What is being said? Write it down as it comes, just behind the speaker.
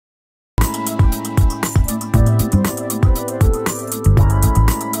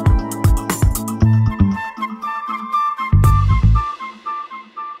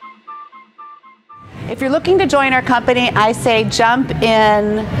If you're looking to join our company, I say jump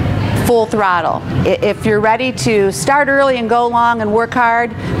in full throttle. If you're ready to start early and go long and work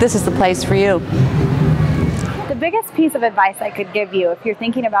hard, this is the place for you. The biggest piece of advice I could give you if you're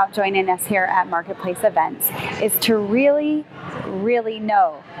thinking about joining us here at Marketplace Events is to really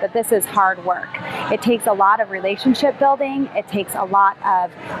know that this is hard work. It takes a lot of relationship building, it takes a lot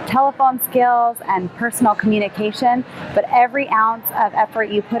of telephone skills and personal communication, but every ounce of effort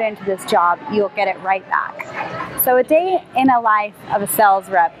you put into this job, you'll get it right back. So a day in a life of a sales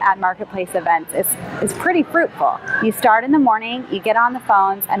rep at Marketplace Events is pretty fruitful. You start in the morning, you get on the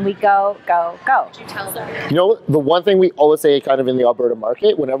phones, and we go. You know, the one thing we always say kind of in the Alberta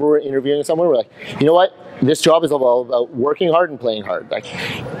market, whenever we're interviewing someone, we're like, you know what? This job is all about working hard and playing hard. Like,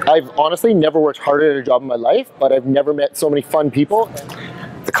 I've honestly never worked harder at a job in my life, but I've never met so many fun people.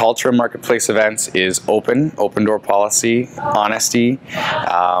 The culture of Marketplace Events is open door policy, honesty.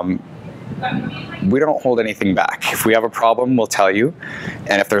 We don't hold anything back. If we have a problem, we'll tell you,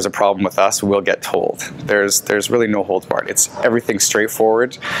 and if there's a problem with us, we'll get told. There's really no holds barred. It's everything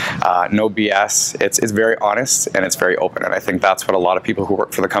straightforward, no BS. It's very honest and it's very open, and I think that's what a lot of people who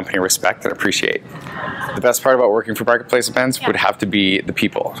work for the company respect and appreciate. The best part about working for Marketplace Events would have to be the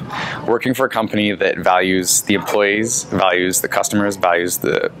people. Working for a company that values the employees, values the customers, values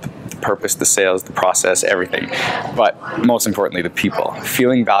the purpose, the sales, the process, everything. But most importantly, the people.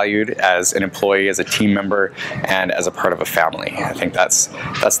 Feeling valued as an employee, as a team member, and as a part of a family. I think that's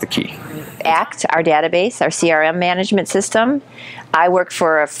the key. ACT, our database, our CRM management system. I worked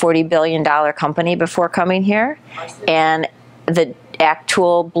for a $40 billion company before coming here, and the ACT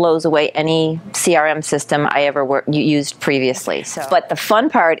tool blows away any CRM system I ever used previously. But the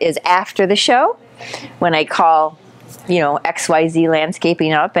fun part is after the show, when I call XYZ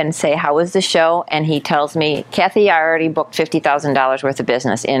Landscaping up and say, how was the show? And he tells me, Kathy, I already booked $50,000 worth of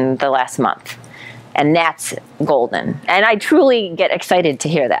business in the last month. And that's golden. And I truly get excited to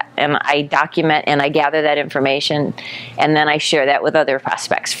hear that. And I document and I gather that information, and then I share that with other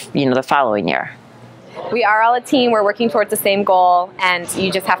prospects, the following year. We are all a team, we're working towards the same goal, and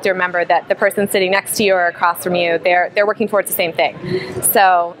you just have to remember that the person sitting next to you or across from you, they're working towards the same thing.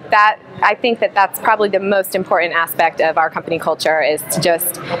 So I think that's probably the most important aspect of our company culture, is to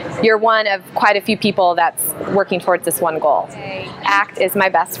just, you're one of quite a few people that's working towards this one goal. ACT is my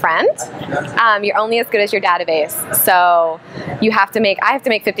best friend. You're only as good as your database. So I have to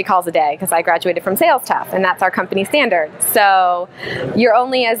make 50 calls a day because I graduated from Sales Tough, and that's our company standard. So you're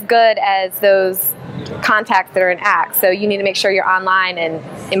only as good as those contacts that are in ACT, so you need to make sure you're online and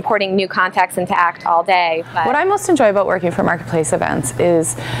importing new contacts into ACT all day. What I most enjoy about working for Marketplace Events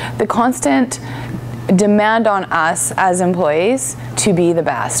is the constant demand on us as employees to be the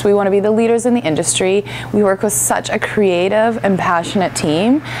best. We want to be the leaders in the industry. We work with such a creative and passionate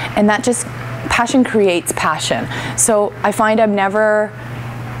team, and that just, passion creates passion. So I find I'm never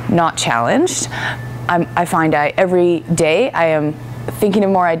not challenged. I find every day I am thinking of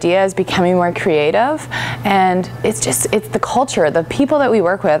more ideas, becoming more creative, and it's the culture. The people that we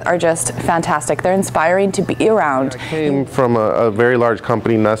work with are just fantastic. They're inspiring to be around. I came from a very large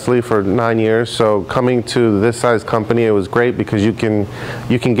company, Nestle, for 9 years, so coming to this size company, it was great because you can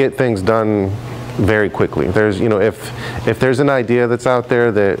get things done very quickly. There's, if there's an idea that's out there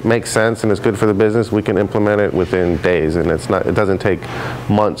that makes sense and is good for the business, we can implement it within days, and it doesn't take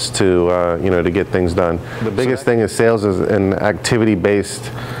months to to get things done. The biggest thing is sales is an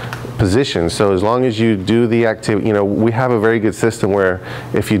activity-based position. So as long as you do the activity, we have a very good system where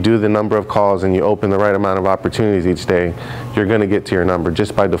if you do the number of calls and you open the right amount of opportunities each day, you're going to get to your number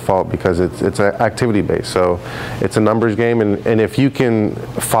just by default, because it's activity based. So it's a numbers game, and if you can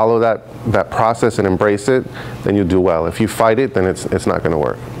follow that process and embrace it, then you do well. If you fight it, then it's not going to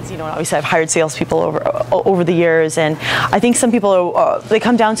work. Obviously I've hired salespeople over the years, and I think some people they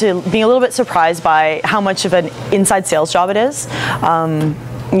come down to being a little bit surprised by how much of an inside sales job it is.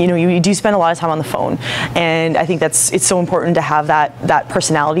 You do spend a lot of time on the phone, and I think it's so important to have that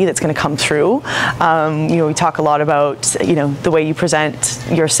personality that's going to come through. We talk a lot about the way you present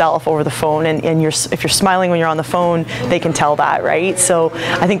yourself over the phone, and if you're smiling when you're on the phone, they can tell that, right? So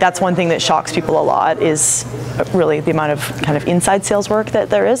I think that's one thing that shocks people a lot, is really the amount of kind of inside sales work that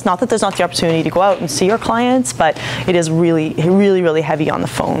there is. Not that there's not the opportunity to go out and see your clients, but it is really, really, really heavy on the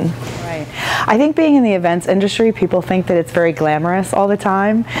phone. Right. morning. I think being in the events industry, people think that it's very glamorous all the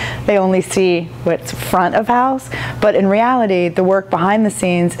time. They only see what's front of house, but in reality, the work behind the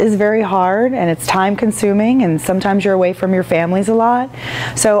scenes is very hard and it's time consuming, and sometimes you're away from your families a lot.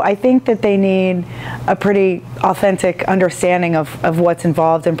 So I think that they need a pretty authentic understanding of what's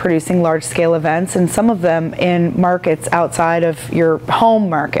involved in producing large scale events, and some of them in markets outside of your home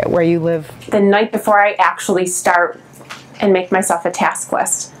market where you live. The night before I actually start and make myself a task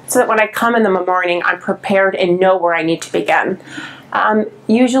list, so that when I come in the morning, I'm prepared and know where I need to begin.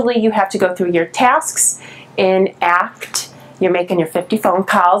 Usually you have to go through your tasks in ACT. You're making your 50 phone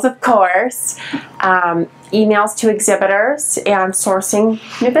calls, of course, emails to exhibitors, and sourcing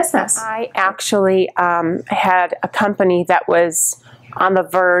new business. I actually had a company that was on the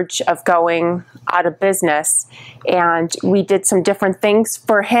verge of going out of business, and we did some different things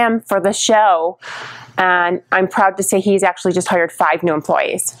for him for the show, and I'm proud to say he's actually just hired 5 new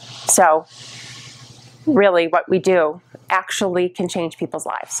employees. So really what we do actually can change people's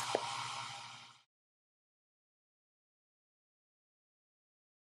lives.